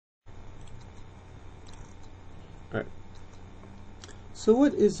Alright. So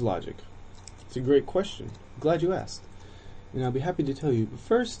what is logic? It's a great question. Glad you asked. And I'll be happy to tell you. But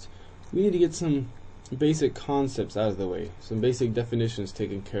first, we need to get some basic concepts out of the way. Some basic definitions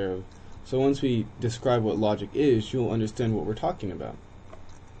taken care of. So once we describe what logic is, you'll understand what we're talking about.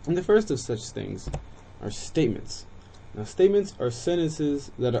 And the first of such things are statements. Now, statements are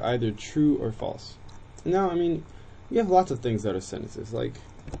sentences that are either true or false. Now, I mean, you have lots of things that are sentences, like,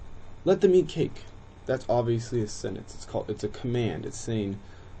 let them eat cake. That's obviously a sentence. It's a command. It's saying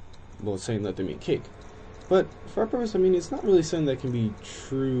let them eat cake. But for our purpose, I mean, it's not really something that can be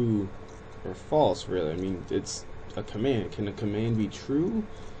true or false, really. I mean, it's a command. Can a command be true?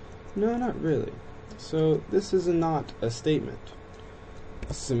 No, not really. So this is not a statement.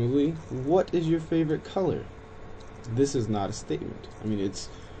 Similarly, what is your favorite color? This is not a statement. I mean, it's,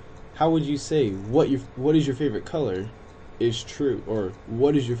 how would you say what is your favorite color is true, or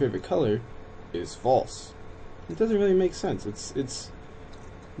what is your favorite color is false? It doesn't really make sense. It's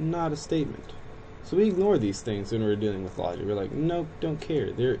not a statement. So we ignore these things when we're dealing with logic. We're like, nope, don't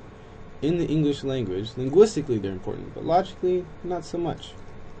care. They're in the English language. Linguistically, they're important, but logically, not so much.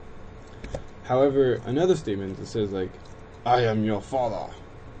 However, another statement that says, like, I am your father,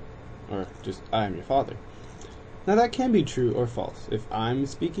 or just, I am your father. Now that can be true or false. If I'm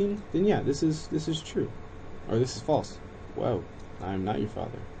speaking, then yeah, this is true, or this is false. Well, I am not your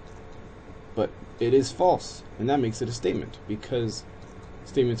father. But it is false, and that makes it a statement, because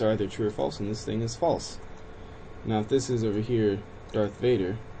statements are either true or false, and this thing is false. Now if this is over here Darth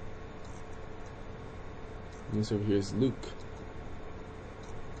Vader, and this over here is Luke,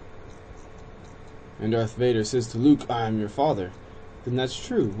 and Darth Vader says to Luke, I am your father, then that's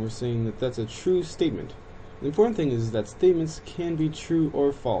true. We're saying that that's a true statement. The important thing is that statements can be true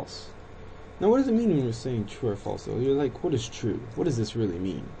or false. Now what does it mean when we're saying true or false though? You're like, what is true? What does this really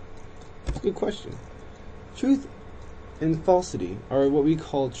mean? It's a good question. Truth and falsity are what we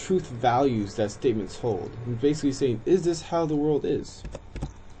call truth values that statements hold. And basically saying, is this how the world is?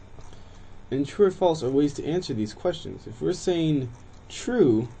 And true or false are ways to answer these questions. If we're saying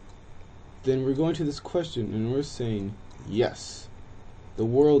true, then we're going to this question and we're saying, yes, the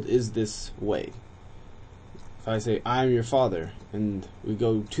world is this way. If I say, I am your father, and we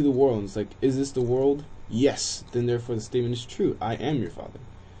go to the world, and it's like, is this the world? Yes, then therefore the statement is true. I am your father.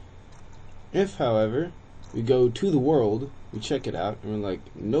 If, however, we go to the world, we check it out, and we're like,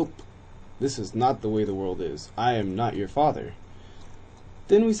 nope, this is not the way the world is. I am not your father.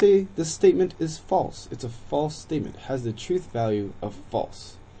 Then we say the statement is false. It's a false statement. It has the truth value of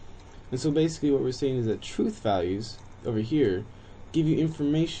false. And so basically what we're saying is that truth values, over here, give you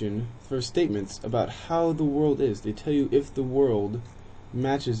information for statements about how the world is. They tell you if the world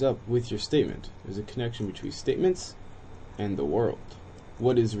matches up with your statement. There's a connection between statements and the world.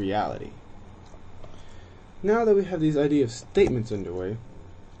 What is reality? Now that we have these idea of statements underway,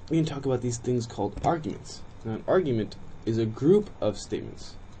 we can talk about these things called arguments. Now an argument is a group of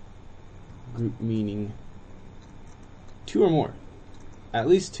statements. Group meaning two or more. At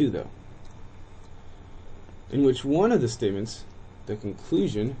least two though. In which one of the statements, the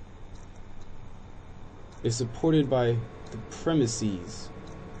conclusion, is supported by the premises,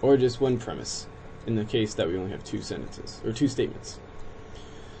 or just one premise, in the case that we only have two sentences, or two statements.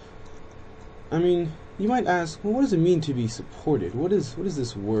 I mean, you might ask, well, what does it mean to be supported? What does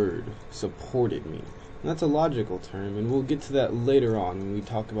this word, supported, mean? And that's a logical term, and we'll get to that later on when we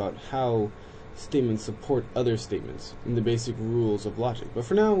talk about how statements support other statements, and the basic rules of logic. But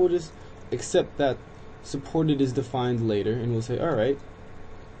for now, we'll just accept that supported is defined later, and we'll say, alright,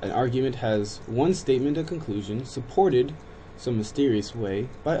 an argument has one statement, a conclusion, supported some mysterious way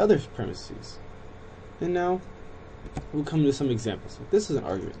by other premises. And now we'll come to some examples. This is an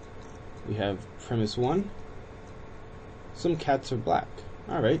argument. We have premise 1, some cats are black.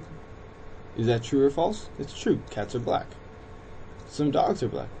 Alright, is that true or false? It's true, cats are black. Some dogs are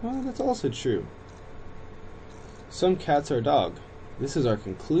black. Well, that's also true. Some cats are dog. This is our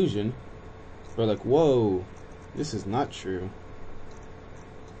conclusion. We're like, whoa, this is not true.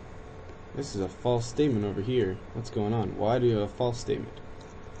 This is a false statement over here. What's going on? Why do you have a false statement?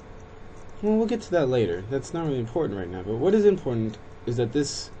 Well, we'll get to that later. That's not really important right now. But what is important is that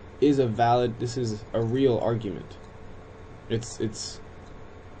this is a real argument. It's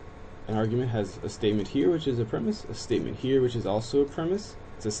an argument has a statement here, which is a premise, a statement here, which is also a premise.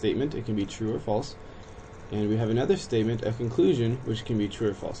 It's a statement. It can be true or false. And we have another statement, a conclusion, which can be true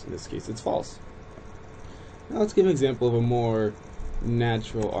or false. In this case, it's false. Now let's give an example of a more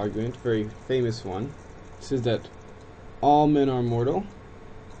natural argument, very famous one. It says that all men are mortal.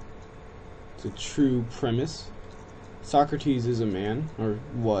 It's a true premise. Socrates is a man, or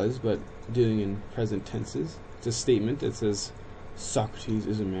was, but doing in present tenses. It's a statement that says Socrates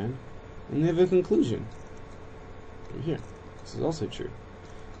is a man, and they have a conclusion right here. This is also true.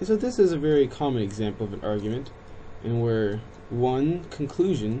 And so this is a very common example of an argument in where one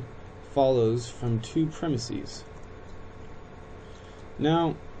conclusion follows from two premises.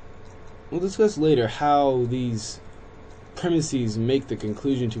 Now, we'll discuss later how these premises make the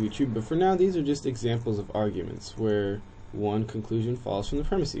conclusion to be true, but for now these are just examples of arguments where one conclusion follows from the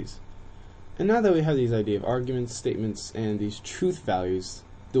premises. And now that we have these idea of arguments, statements, and these truth values,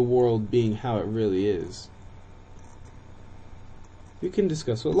 the world being how it really is, we can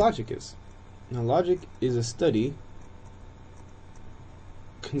discuss what logic is. Now, logic is a study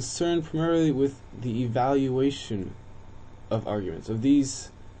concerned primarily with the evaluation of arguments, of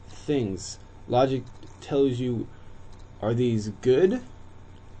these things. Logic tells you, are these good?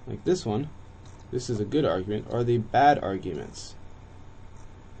 Like this one. This is a good argument. Are they bad arguments?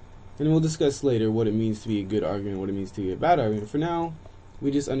 And we'll discuss later what it means to be a good argument, what it means to be a bad argument. For now,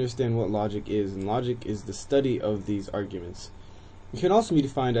 we just understand what logic is, and logic is the study of these arguments. It can also be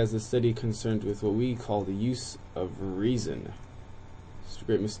defined as the study concerned with what we call the use of reason. It's a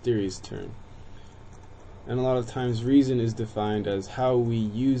great mysterious term. And a lot of times reason is defined as how we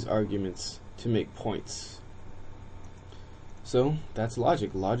use arguments to make points. So that's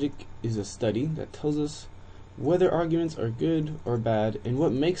logic. Logic is a study that tells us whether arguments are good or bad and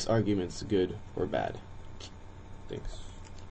what makes arguments good or bad. Thanks.